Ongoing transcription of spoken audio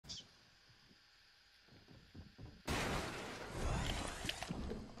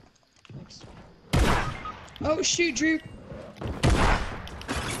Oh shoot, Drew.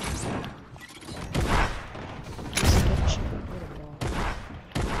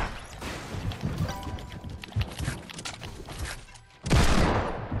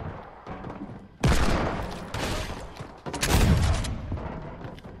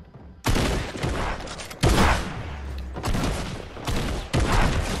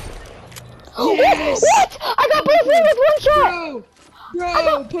 Yes! What? I got both of them with one shot!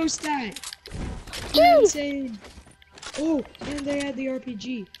 Bro, post that. You're Dude! insane. Oh, and they had the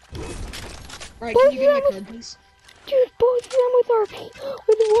RPG. Alright, Both can you get my of them card, please? Dude, both of them with RP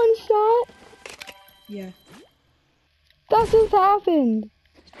with one shot? Yeah. That just happened.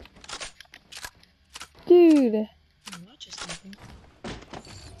 Dude. What just happened?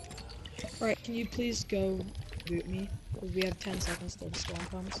 Alright, can you please go boot me? Because we have 10 seconds till the storm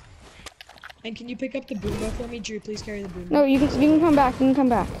comes. And can you pick up the boombo for me? Drew, please carry the boombo. No, you can come back. You can come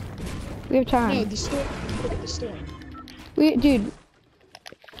back. We have time. No, the storm. The storm. Dude. Do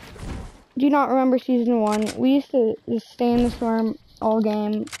you not remember season 1? We used to just stay in the storm all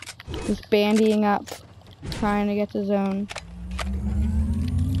game, just bandying up, trying to get the zone.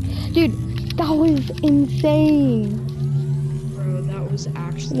 Dude, that was insane. Bro, that was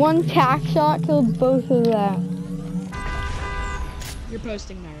actually One crazy. tack shot killed both of them. You're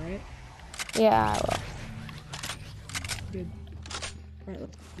posting now, right? Yeah, I will. Good. Alright,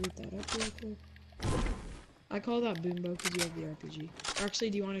 let's boot that up real quick. I call that boombo because you have the RPG. Or actually,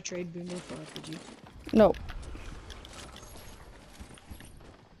 do you want to trade boombo for RPG? Nope.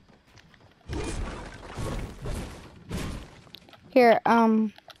 Here,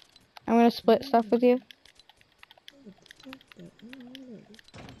 I'm gonna split stuff with you.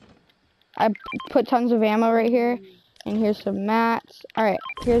 I put tons of ammo right here, and here's some mats. Alright,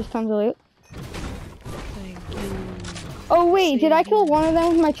 here's tons of loot. Thank you. Oh wait, did I kill one of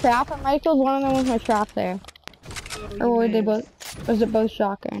them with my trap? I might have killed one of them with my trap there. Oh, Or were they both, was it both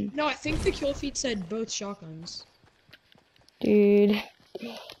shotgun? No, I think the kill feed said both shotguns. Dude.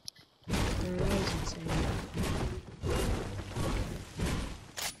 Bro, that was insane.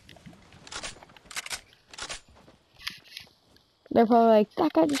 They're probably like,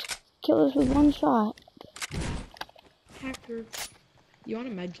 that guy just killed us with one shot. Hacker. You want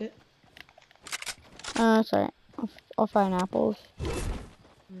a med kit? Sorry. I'll find apples.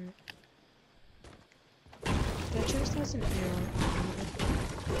 Alright. That chest has an arrow.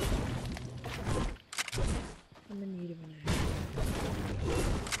 I'm in need of an arrow.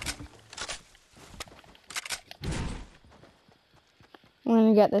 I'm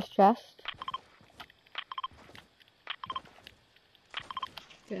gonna get this chest.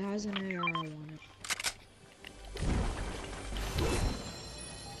 If it has an AR, I want it.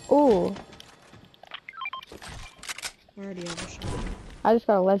 Ooh, I already have a shot. I just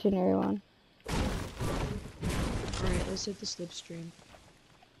got a legendary one. Alright, let's hit the slipstream.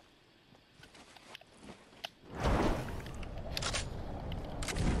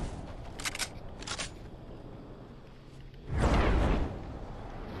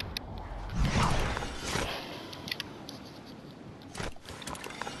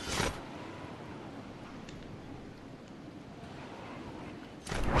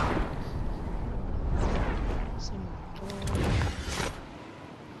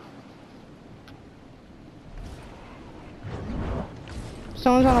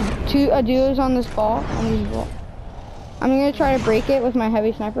 Someone's on a duo's on this ball. I'm gonna try to break it with my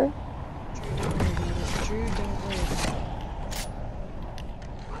heavy sniper. Drew, don't worry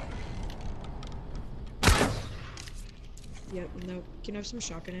about it. Yep, no. Can I have some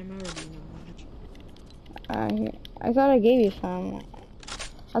shotgun ammo or do you not want much? Here. I thought I gave you some.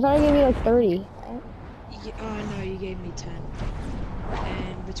 I thought I gave you like 30. No, you gave me 10.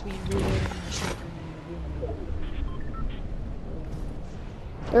 And between reloading my shotgun and the boom.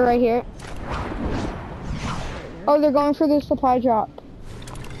 They're right here. Oh, they're going for the supply drop.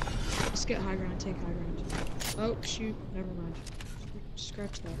 Let's get high ground, take high ground. Oh, shoot, never mind.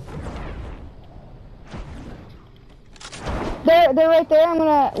 Scratch that. They're right there. I'm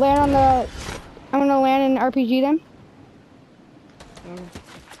gonna land and RPG them. Oh.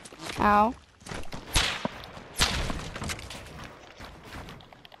 Ow.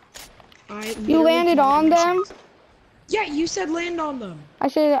 You landed on them? Yeah, you said land on them. I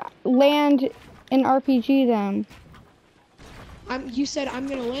said land and RPG them. You said I'm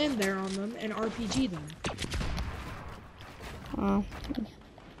gonna land there on them and RPG them. Oh.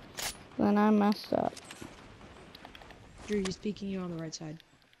 Then I messed up. Drew, he's peeking you on the right side.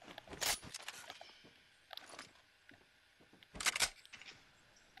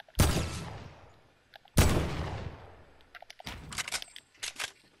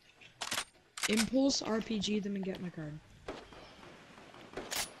 Impulse RPG them and get my card.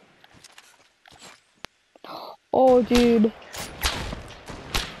 Oh, dude.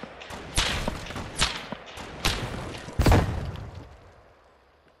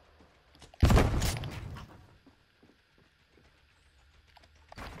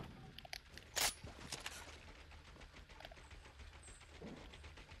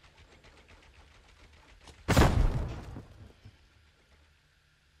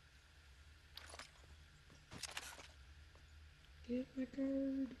 Get my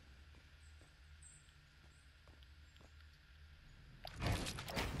card.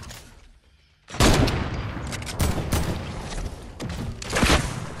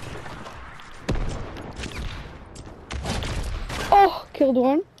 Oh, killed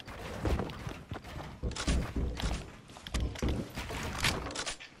one.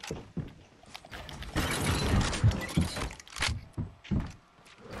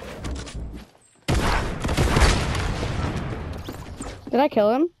 Did I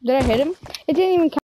kill him? Did I hit him? It didn't even count.